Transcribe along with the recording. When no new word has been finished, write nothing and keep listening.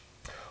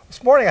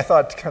This morning I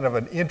thought kind of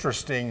an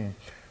interesting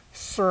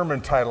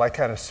sermon title. I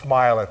kind of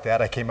smile at that.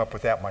 I came up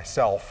with that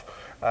myself.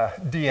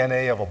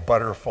 DNA of a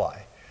butterfly.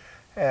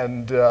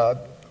 And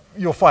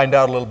you'll find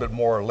out a little bit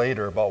more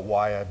later about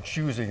why I'm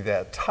choosing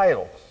that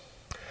title.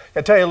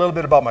 I'll tell you a little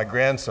bit about my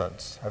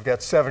grandsons. I've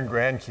got 7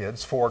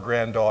 grandkids, 4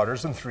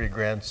 granddaughters, and 3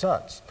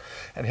 grandsons.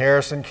 And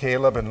Harrison,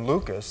 Caleb, and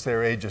Lucas,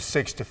 they're ages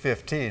 6 to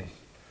 15.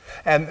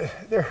 And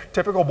they're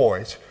typical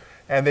boys.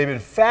 And they've been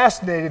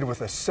fascinated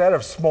with a set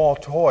of small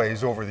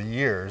toys over the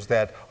years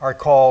that are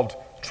called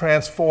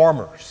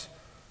Transformers.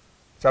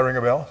 Does that ring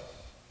a bell?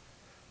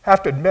 I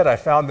have to admit, I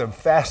found them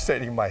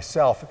fascinating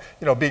myself.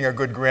 You know, being a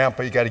good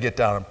grandpa, you got to get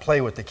down and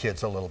play with the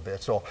kids a little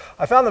bit. So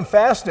I found them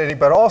fascinating,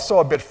 but also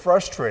a bit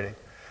frustrating.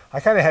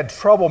 I kind of had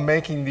trouble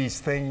making these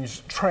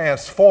things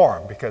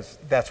transform because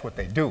that's what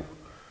they do.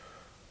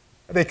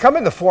 They come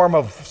in the form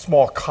of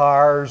small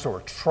cars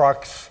or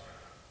trucks,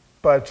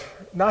 but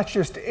not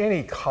just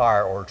any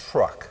car or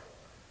truck.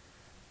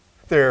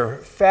 They're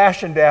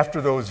fashioned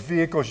after those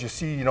vehicles you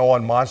see,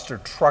 on monster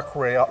truck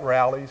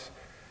rallies.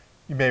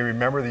 You may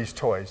remember these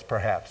toys,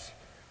 perhaps.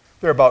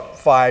 They're about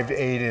 5 to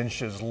 8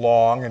 inches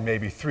long and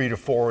maybe 3 to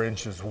 4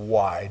 inches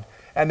wide,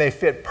 and they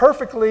fit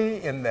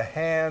perfectly in the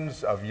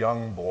hands of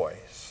young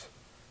boys.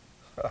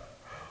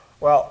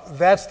 Well,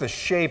 that's the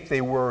shape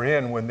they were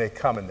in when they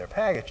come in their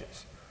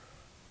packages.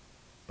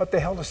 But they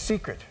held a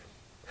secret.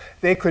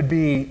 They could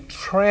be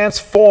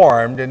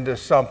transformed into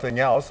something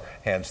else,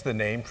 hence the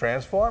name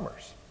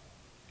Transformers.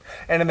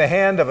 And in the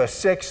hand of a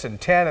 6 and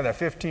 10 and a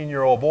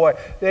 15-year-old boy,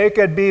 they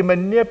could be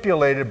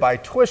manipulated by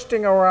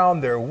twisting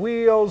around their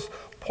wheels,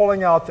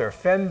 pulling out their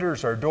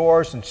fenders or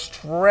doors, and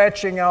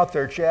stretching out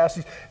their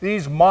chassis.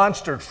 These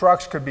monster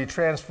trucks could be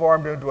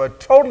transformed into a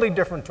totally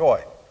different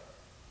toy,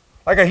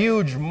 like a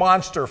huge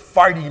monster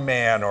fighting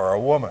man or a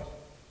woman.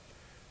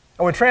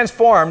 And when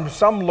transformed,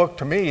 some look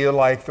to me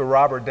like the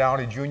Robert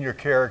Downey Jr.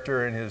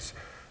 character in his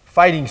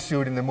fighting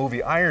suit in the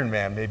movie Iron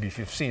Man. Maybe if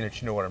you've seen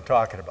it, you know what I'm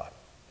talking about.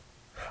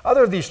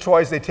 Other of these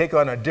toys, they take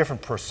on a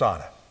different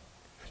persona.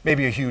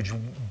 Maybe a huge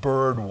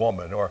bird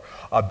woman or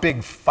a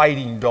big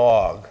fighting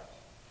dog.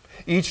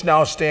 Each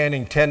now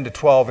standing 10 to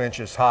 12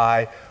 inches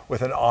high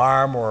with an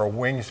arm or a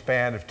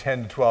wingspan of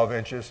 10 to 12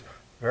 inches.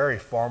 Very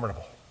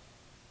formidable.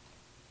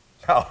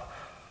 Now,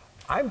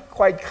 I'm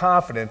quite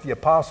confident the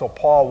Apostle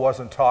Paul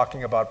wasn't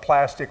talking about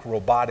plastic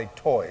robotic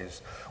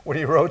toys when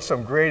he wrote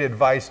some great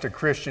advice to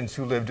Christians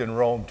who lived in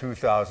Rome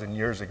 2,000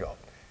 years ago.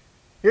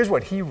 Here's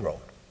what he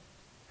wrote.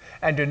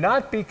 And do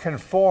not be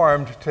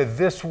conformed to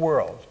this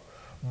world,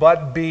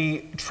 but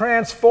be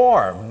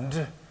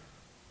transformed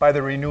by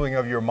the renewing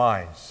of your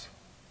minds,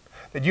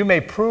 that you may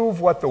prove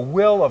what the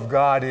will of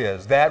God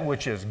is, that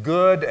which is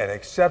good and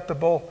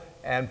acceptable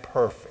and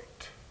perfect.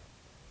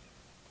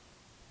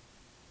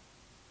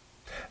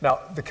 Now,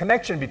 the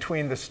connection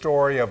between the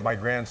story of my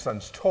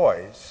grandson's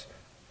toys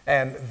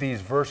and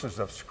these verses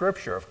of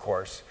Scripture, of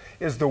course,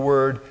 is the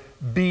word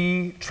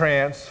be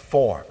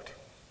transformed.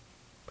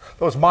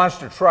 Those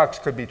monster trucks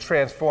could be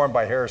transformed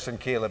by Harrison,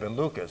 Caleb, and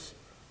Lucas.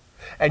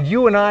 And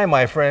you and I,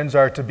 my friends,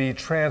 are to be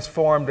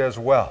transformed as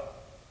well.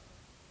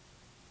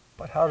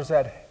 But how does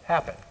that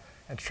happen?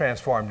 And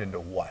transformed into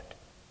what?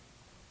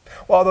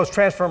 Well, those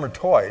Transformer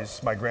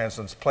toys my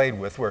grandsons played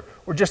with were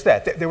just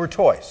that. They were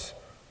toys.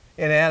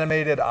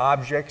 Inanimated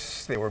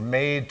objects. They were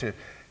made to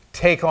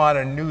take on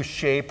a new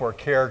shape or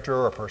character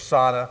or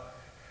persona.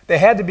 They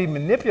had to be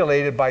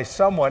manipulated by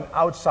someone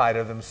outside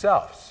of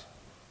themselves.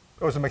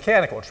 It was a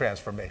mechanical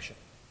transformation.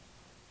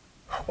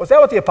 Was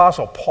that what the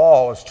Apostle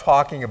Paul is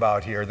talking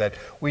about here, that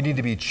we need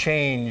to be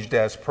changed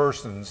as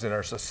persons in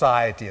our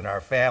society and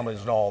our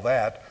families and all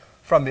that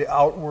from the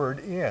outward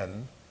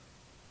in?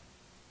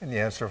 And the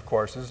answer, of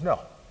course, is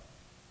no.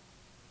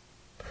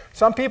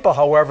 Some people,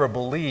 however,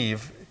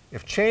 believe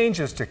if change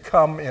is to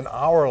come in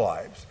our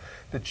lives,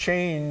 the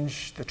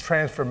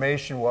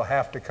transformation will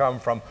have to come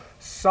from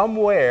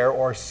somewhere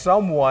or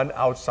someone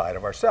outside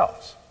of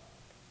ourselves.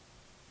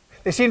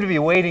 They seem to be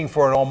waiting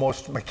for an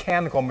almost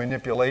mechanical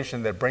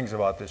manipulation that brings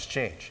about this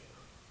change,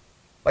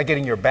 like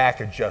getting your back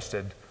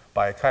adjusted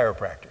by a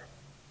chiropractor.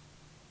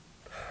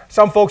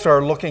 Some folks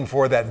are looking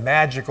for that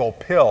magical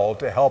pill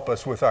to help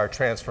us with our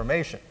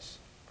transformations.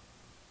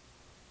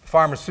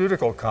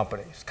 Pharmaceutical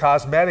companies,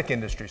 cosmetic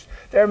industries,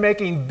 they're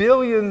making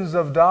billions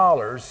of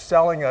dollars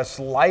selling us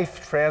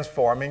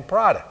life-transforming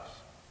products.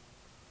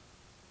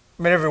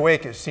 I mean, every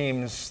week it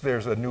seems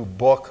there's a new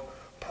book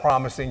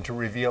promising to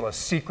reveal a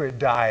secret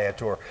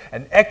diet or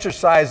an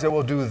exercise that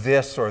will do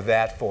this or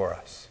that for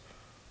us.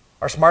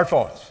 Our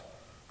smartphones,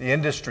 the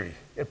industry,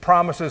 it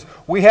promises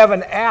we have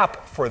an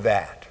app for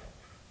that.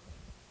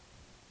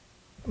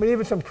 I mean,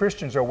 even some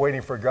Christians are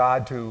waiting for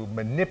God to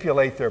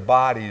manipulate their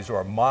bodies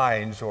or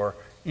minds or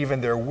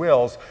even their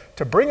wills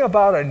to bring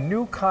about a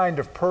new kind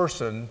of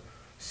person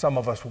some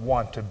of us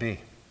want to be.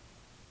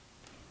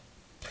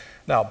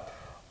 Now,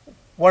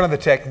 one of the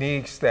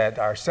techniques that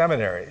our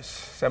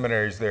seminaries,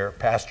 they're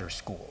pastor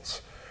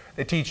schools.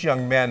 They teach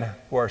young men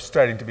who are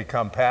studying to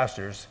become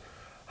pastors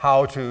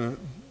how to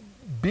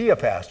be a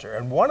pastor.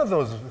 And one of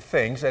those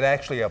things, and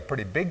actually a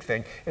pretty big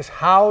thing, is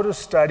how to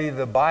study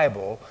the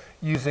Bible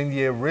using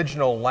the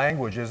original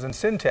languages and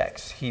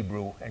syntax,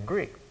 Hebrew and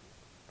Greek.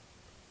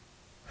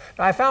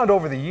 Now, I found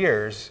over the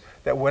years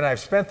that when I've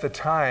spent the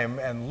time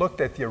and looked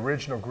at the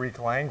original Greek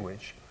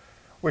language,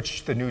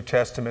 which the New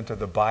Testament of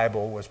the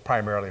Bible was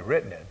primarily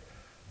written in,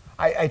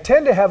 I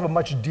tend to have a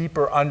much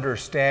deeper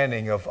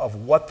understanding of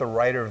what the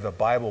writer of the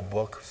Bible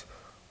books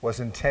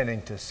was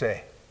intending to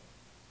say.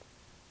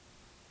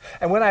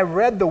 And when I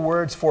read the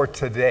words for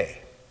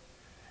today,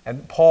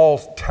 and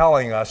Paul's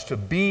telling us to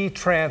be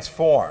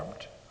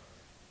transformed,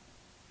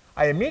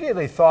 I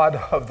immediately thought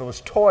of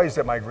those toys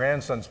that my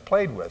grandsons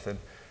played with, and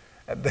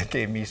that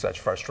gave me such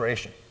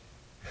frustration.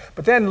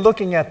 But then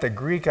looking at the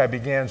Greek, I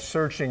began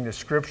searching the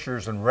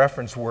scriptures and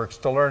reference works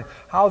to learn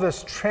how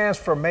this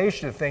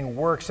transformation thing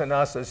works in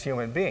us as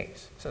human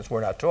beings, since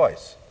we're not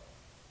toys.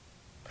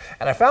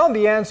 And I found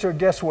the answer,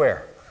 guess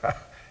where?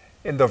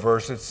 In the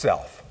verse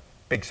itself.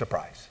 Big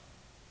surprise.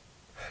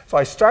 So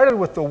I started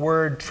with the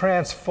word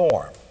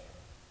transform.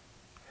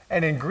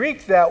 And in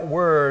Greek, that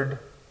word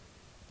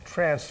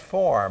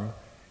transform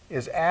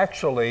is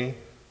actually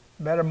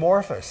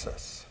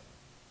metamorphosis.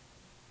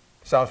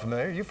 Sound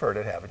familiar? You've heard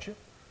it, haven't you?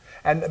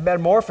 And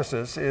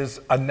metamorphosis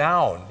is a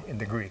noun in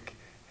the Greek.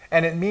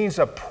 And it means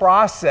a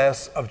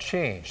process of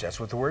change. That's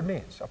what the word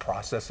means, a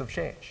process of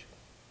change.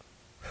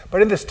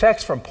 But in this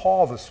text from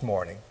Paul this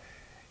morning,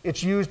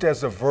 it's used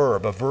as a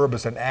verb. A verb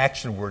is an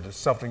action word. It's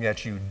something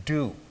that you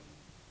do.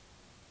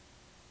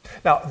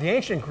 Now, the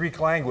ancient Greek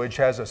language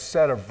has a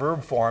set of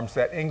verb forms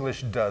that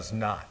English does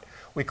not.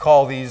 We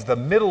call these the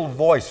middle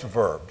voice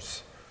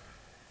verbs.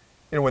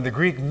 You know, when the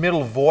Greek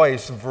middle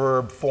voice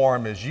verb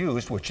form is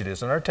used, which it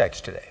is in our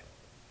text today,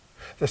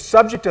 the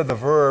subject of the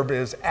verb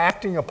is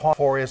acting upon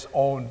for his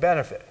own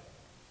benefit.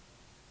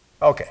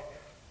 Okay,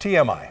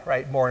 TMI,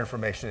 right? More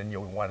information than you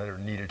wanted or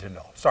needed to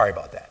know. Sorry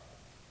about that.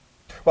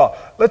 Well,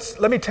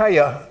 let me tell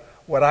you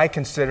what I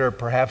consider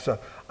perhaps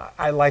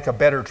I like a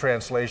better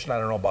translation. I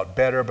don't know about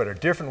better, but a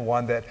different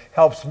one that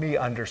helps me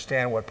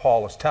understand what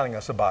Paul is telling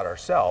us about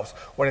ourselves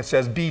when it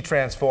says be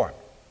transformed.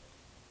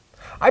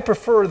 I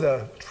prefer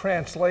the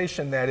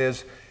translation that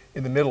is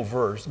in the middle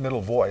verse,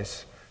 middle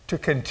voice, to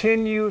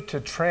continue to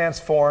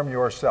transform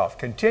yourself.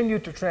 Continue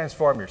to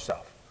transform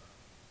yourself.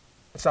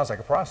 It sounds like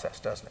a process,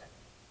 doesn't it?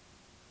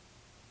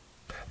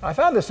 Now, I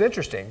found this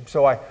interesting,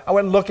 so I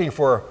went looking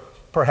for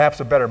perhaps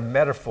a better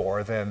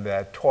metaphor than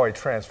that toy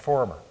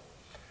transformer.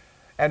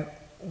 And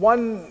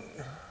one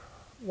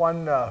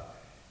to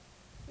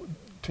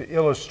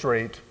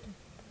illustrate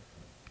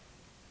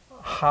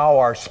how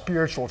our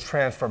spiritual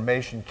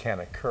transformation can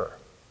occur.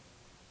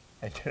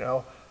 And you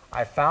know,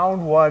 I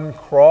found one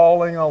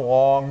crawling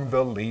along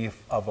the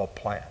leaf of a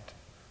plant.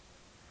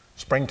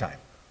 Springtime.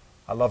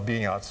 I love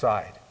being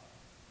outside.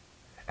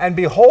 And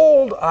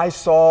behold, I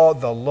saw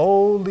the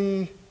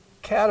lowly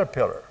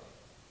caterpillar.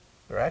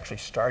 They're actually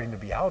starting to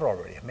be out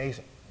already.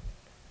 Amazing.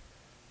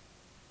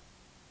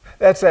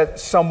 That's that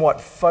somewhat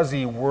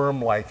fuzzy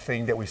worm-like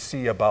thing that we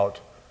see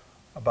about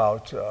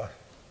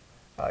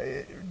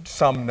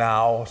some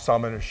now,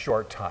 some in a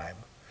short time.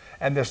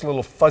 And this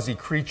little fuzzy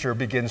creature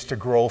begins to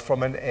grow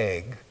from an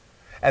egg,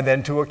 and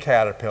then to a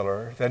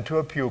caterpillar, then to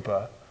a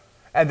pupa,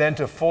 and then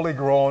to fully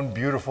grown,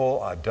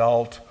 beautiful,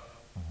 adult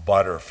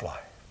butterfly.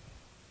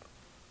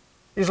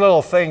 These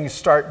little things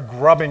start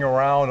grubbing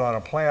around on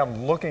a plant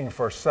looking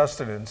for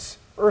sustenance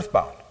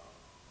earthbound.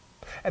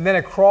 And then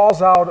it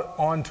crawls out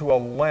onto a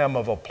limb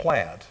of a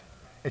plant.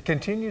 It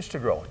continues to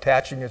grow,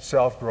 attaching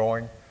itself,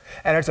 growing.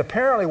 And it's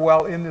apparently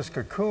while in this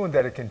cocoon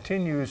that it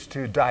continues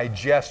to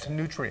digest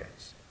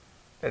nutrients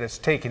that it's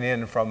taken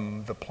in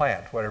from the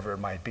plant, whatever it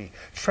might be,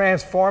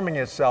 transforming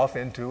itself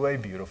into a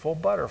beautiful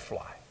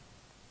butterfly.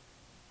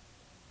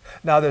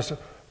 Now this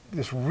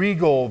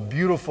regal,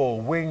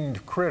 beautiful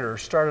winged critter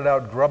started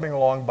out grubbing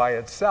along by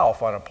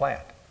itself on a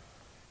plant.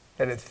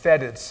 And it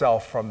fed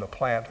itself from the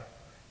plant,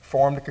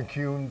 formed a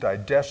cocoon,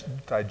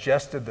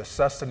 digested the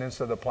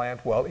sustenance of the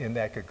plant while in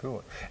that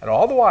cocoon. And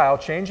all the while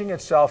changing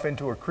itself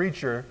into a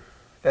creature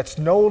that's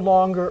no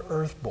longer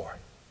earthborn.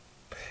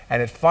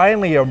 And it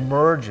finally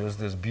emerges,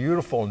 this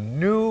beautiful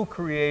new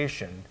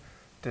creation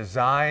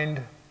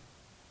designed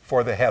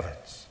for the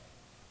heavens.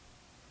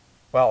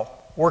 Well,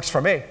 works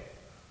for me.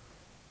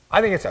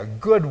 I think it's a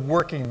good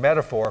working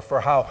metaphor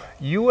for how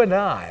you and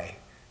I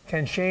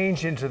can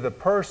change into the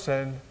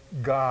person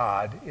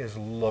God is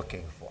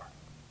looking for.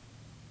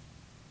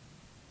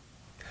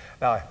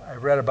 Now, I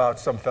read about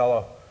some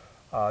fellow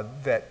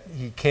that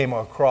he came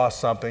across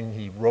something,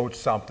 he wrote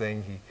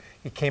something,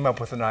 he came up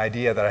with an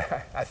idea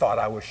that I thought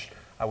I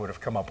would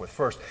have come up with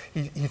first.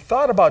 He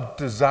thought about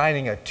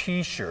designing a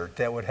t-shirt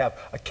that would have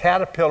a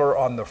caterpillar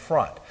on the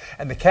front.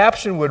 And the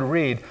caption would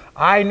read,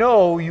 "I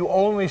know you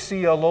only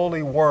see a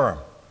lowly worm."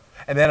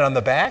 And then on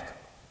the back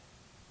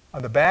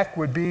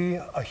would be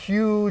a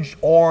huge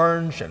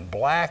orange and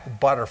black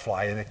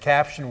butterfly. And the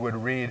caption would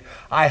read,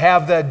 "I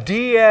have the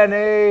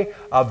DNA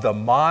of the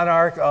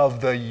monarch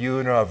of the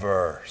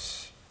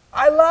universe."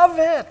 I love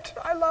it.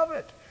 I love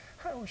it.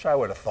 I wish I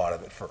would have thought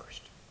of it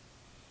first.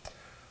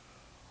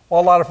 Well,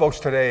 a lot of folks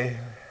today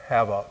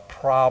have a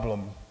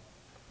problem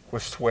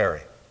with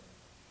swearing.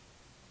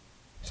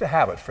 It's a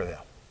habit for them.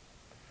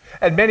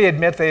 And many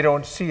admit they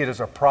don't see it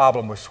as a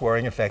problem with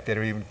swearing. In fact, they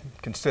don't even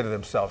consider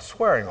themselves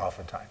swearing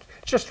oftentimes.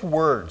 It's just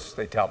words,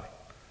 they tell me.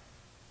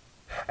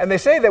 And they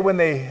say that when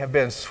they have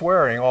been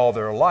swearing all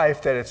their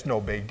life, that it's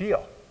no big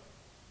deal.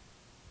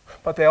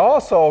 But they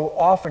also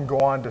often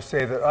go on to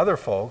say that other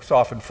folks,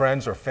 often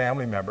friends or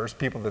family members,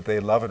 people that they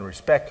love and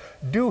respect,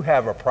 do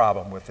have a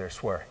problem with their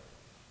swearing.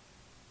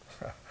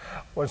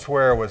 One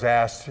swearer was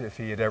asked if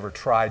he had ever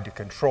tried to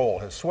control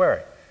his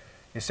swearing.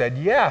 He said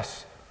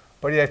yes,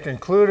 but he had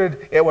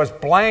concluded it was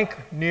blank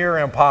near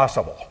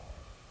impossible.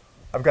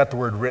 I've got the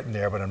word written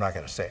there, but I'm not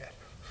going to say it.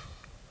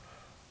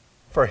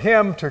 For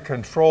him to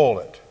control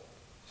it.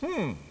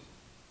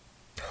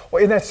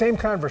 Well, in that same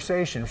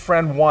conversation,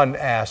 friend one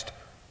asked,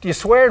 "Do you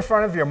swear in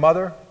front of your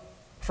mother?"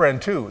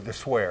 Friend two, the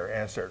swearer,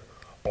 answered,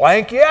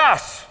 "Blank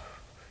yes.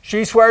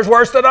 She swears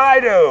worse than I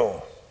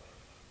do."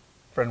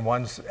 Friend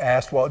one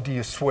asked, "Well, do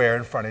you swear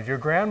in front of your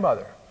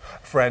grandmother?"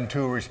 Friend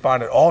two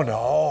responded, "Oh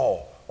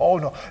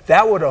no,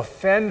 that would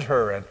offend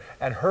her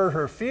and hurt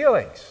her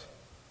feelings.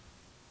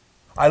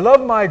 I love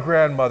my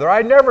grandmother.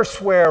 I never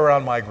swear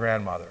around my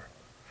grandmother."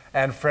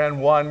 And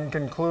friend one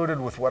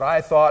concluded with what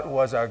I thought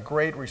was a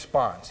great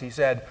response. He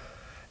said,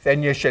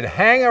 "Then you should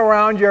hang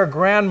around your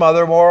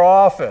grandmother more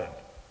often."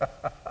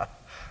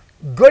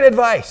 Good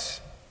advice.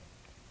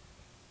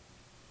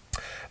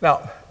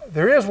 Now,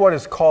 there is what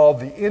is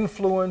called the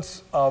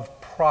influence of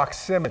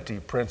proximity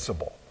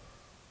principle.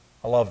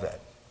 I love that.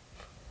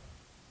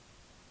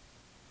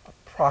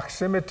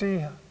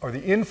 Proximity, or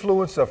the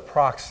influence of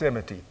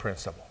proximity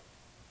principle.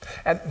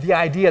 And the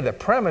idea, the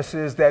premise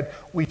is that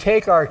we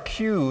take our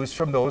cues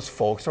from those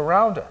folks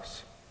around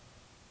us.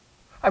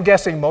 I'm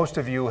guessing most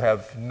of you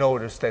have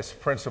noticed this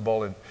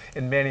principle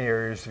in many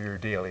areas of your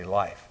daily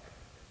life.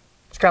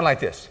 It's kind of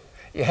like this.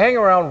 You hang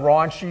around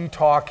raunchy,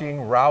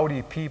 talking,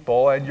 rowdy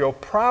people, and you'll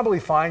probably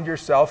find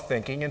yourself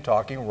thinking and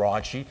talking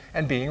raunchy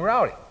and being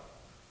rowdy.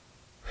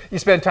 You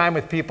spend time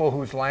with people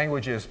whose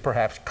language is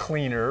perhaps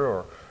cleaner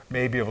or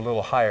maybe of a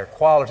little higher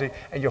quality,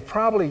 and you'll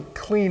probably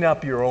clean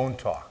up your own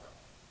talk.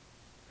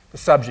 The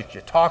subject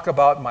you talk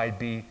about might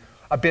be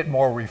a bit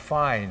more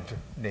refined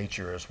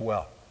nature as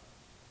well.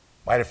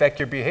 Might affect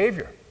your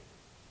behavior.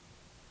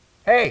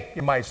 "Hey,"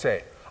 you might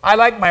say, "I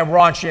like my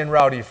raunchy and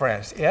rowdy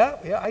friends." Yeah,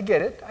 I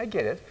get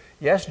it.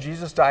 Yes,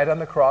 Jesus died on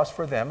the cross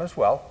for them as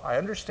well. I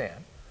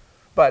understand.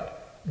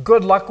 But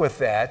good luck with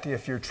that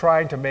if you're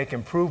trying to make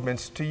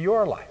improvements to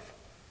your life,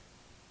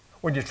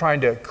 when you're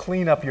trying to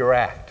clean up your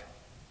act.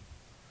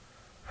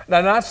 Now,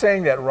 I'm not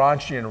saying that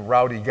raunchy and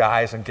rowdy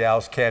guys and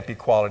gals can't be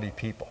quality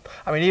people.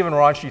 I mean, even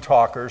raunchy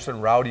talkers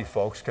and rowdy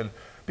folks can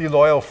be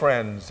loyal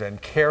friends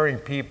and caring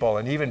people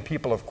and even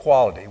people of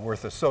quality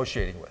worth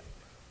associating with.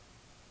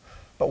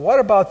 But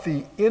what about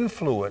the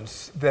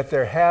influence that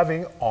they're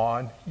having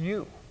on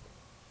you,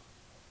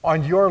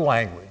 on your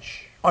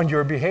language, on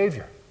your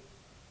behavior?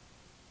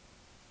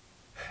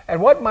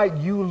 And what might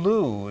you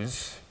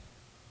lose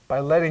by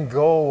letting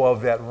go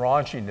of that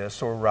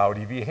raunchiness or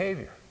rowdy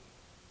behavior?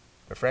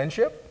 A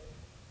friendship?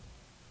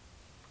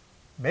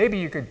 Maybe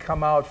you could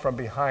come out from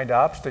behind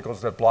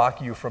obstacles that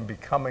block you from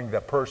becoming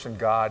the person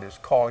God is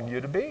calling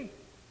you to be.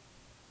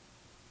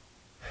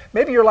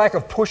 Maybe your lack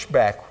of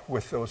pushback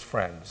with those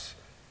friends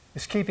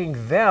is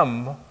keeping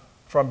them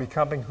from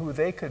becoming who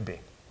they could be.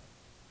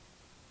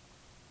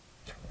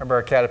 Remember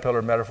our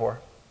caterpillar metaphor?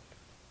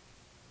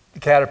 The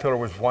caterpillar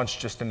was once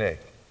just an egg,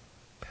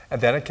 and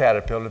then a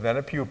caterpillar, then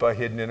a pupa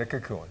hidden in a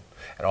cocoon,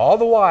 and all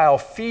the while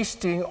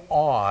feasting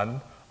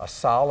on a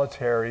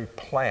solitary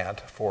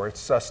plant for its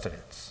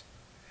sustenance,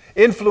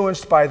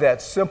 influenced by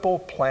that simple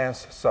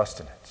plant's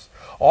sustenance,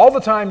 all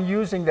the time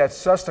using that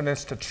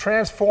sustenance to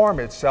transform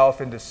itself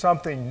into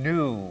something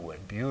new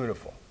and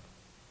beautiful.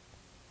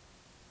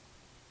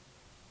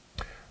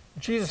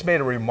 Jesus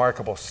made a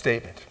remarkable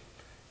statement.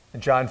 In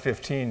John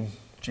 15,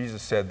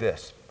 Jesus said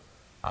this,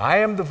 "I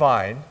am the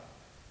vine,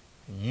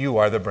 you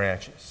are the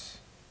branches.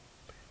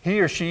 He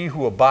or she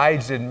who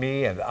abides in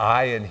me and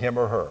I in him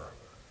or her,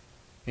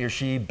 he or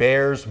she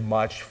bears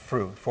much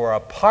fruit. For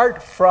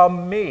apart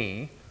from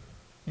me,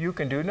 you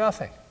can do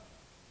nothing."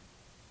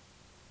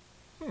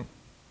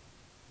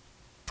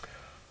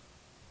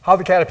 How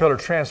the caterpillar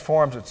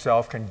transforms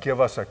itself can give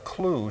us a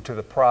clue to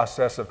the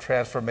process of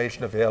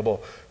transformation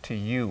available to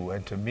you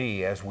and to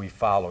me as we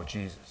follow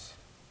Jesus.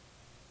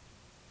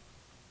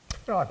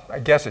 You know, I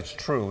guess it's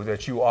true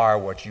that you are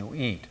what you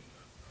eat.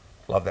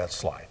 Love that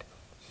slide.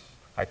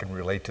 I can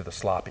relate to the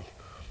sloppy.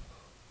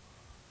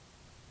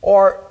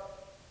 Or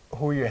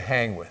who you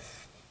hang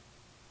with,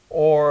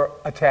 or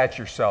attach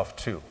yourself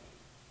to.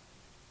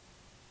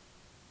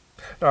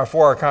 Now,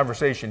 for our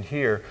conversation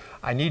here,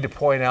 I need to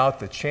point out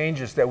the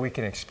changes that we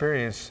can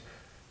experience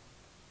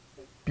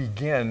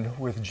begin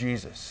with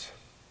Jesus.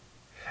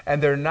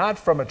 And they're not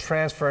from a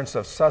transference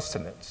of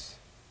sustenance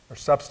or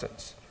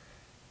substance.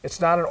 It's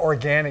not an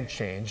organic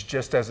change,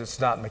 just as it's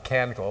not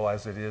mechanical,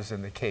 as it is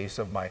in the case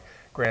of my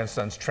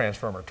grandson's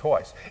Transformer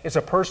toys. It's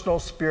a personal,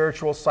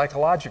 spiritual,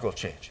 psychological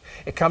change.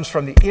 It comes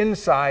from the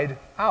inside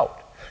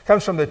out. It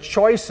comes from the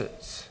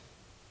choices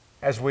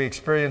as we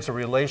experience a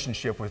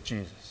relationship with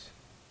Jesus.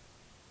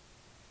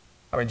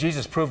 I mean,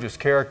 Jesus proved his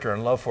character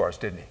and love for us,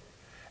 didn't he?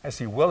 As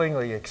he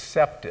willingly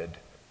accepted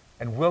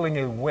and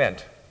willingly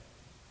went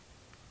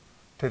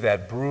to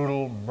that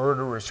brutal,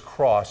 murderous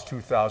cross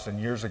 2,000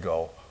 years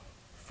ago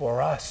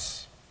for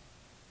us.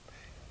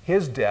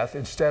 His death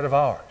instead of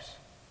ours.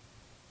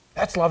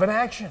 That's love in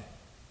action.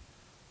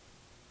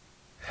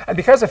 And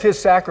because of his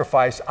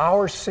sacrifice,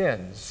 our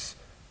sins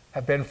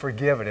have been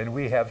forgiven and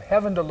we have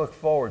heaven to look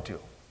forward to.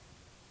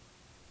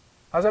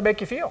 How does that make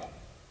you feel?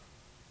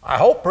 I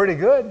hope pretty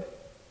good.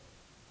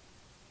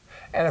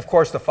 And of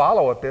course, the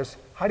follow-up is,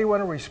 how do you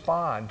want to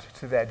respond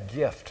to that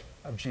gift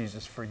of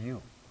Jesus for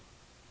you?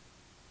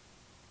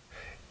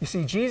 You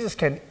see, Jesus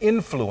can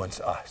influence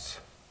us.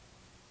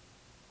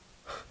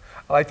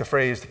 I like the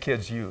phrase the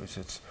kids use.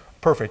 It's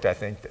perfect, I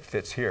think, that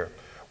fits here.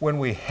 When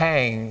we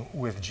hang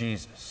with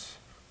Jesus,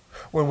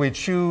 when we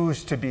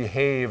choose to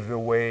behave the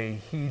way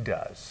he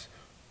does,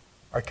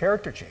 our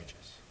character changes.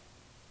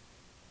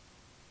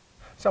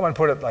 Someone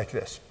put it like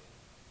this: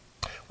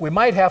 we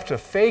might have to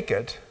fake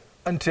it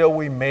until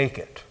we make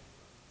it,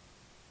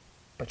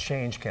 but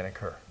change can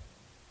occur.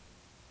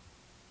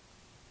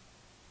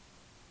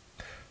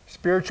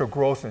 Spiritual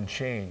growth and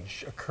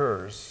change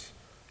occurs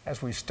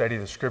as we study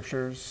the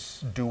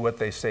scriptures, do what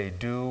they say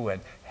do,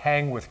 and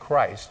hang with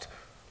Christ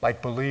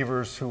like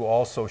believers who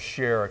also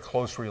share a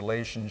close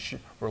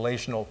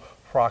relational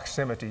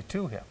proximity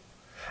to him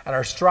and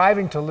are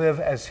striving to live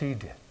as he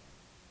did.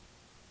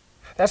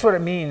 That's what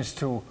it means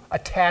to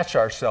attach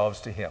ourselves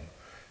to him,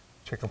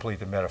 to complete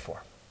the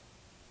metaphor.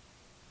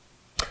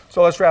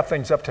 So let's wrap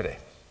things up today.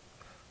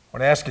 I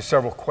want to ask you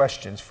several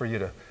questions for you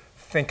to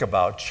think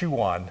about, chew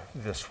on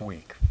this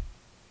week.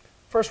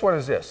 First one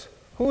is this: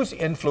 who's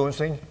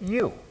influencing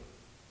you?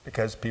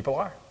 Because people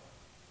are.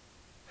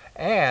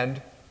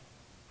 And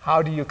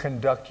how do you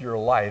conduct your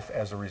life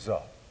as a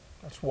result?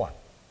 That's one.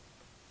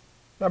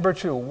 Number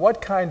two,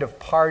 what kind of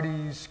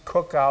parties,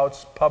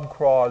 cookouts, pub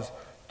crawls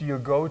do you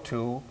go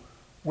to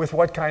with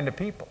what kind of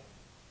people?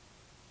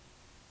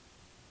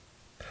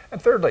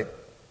 And thirdly,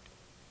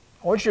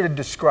 I want you to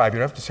describe, you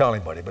don't have to tell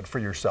anybody, but for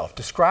yourself,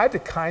 describe the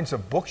kinds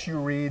of books you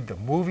read, the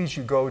movies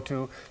you go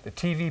to, the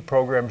TV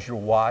programs you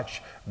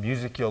watch,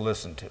 music you'll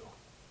listen to.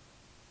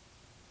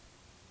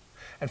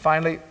 And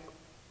finally,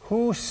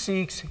 who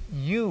seeks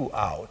you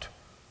out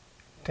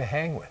to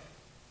hang with?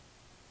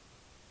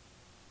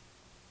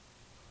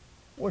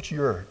 What's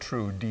your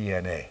true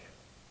DNA?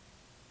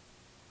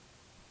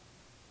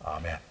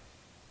 Amen.